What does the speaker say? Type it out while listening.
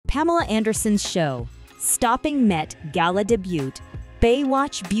Pamela Anderson's show, stopping Met Gala debut,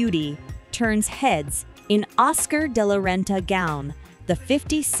 Baywatch beauty turns heads in Oscar de la Renta gown. The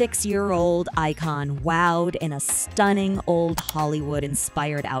 56-year-old icon wowed in a stunning old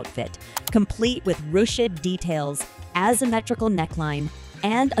Hollywood-inspired outfit, complete with ruched details, asymmetrical neckline,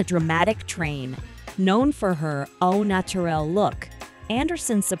 and a dramatic train. Known for her au naturel look,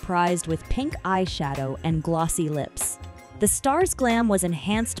 Anderson surprised with pink eyeshadow and glossy lips. The star's glam was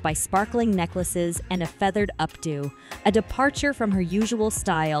enhanced by sparkling necklaces and a feathered updo, a departure from her usual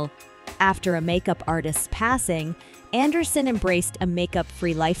style. After a makeup artist's passing, Anderson embraced a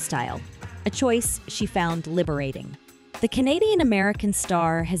makeup-free lifestyle, a choice she found liberating. The Canadian-American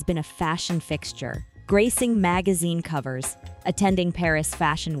star has been a fashion fixture, gracing magazine covers, attending Paris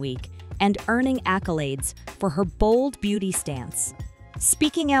Fashion Week, and earning accolades for her bold beauty stance.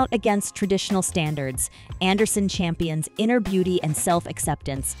 Speaking out against traditional standards, Anderson champions inner beauty and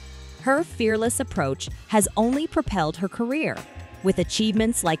self-acceptance. Her fearless approach has only propelled her career, with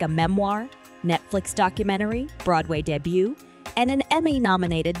achievements like a memoir, Netflix documentary, Broadway debut, and an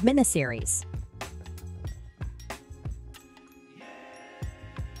Emmy-nominated miniseries.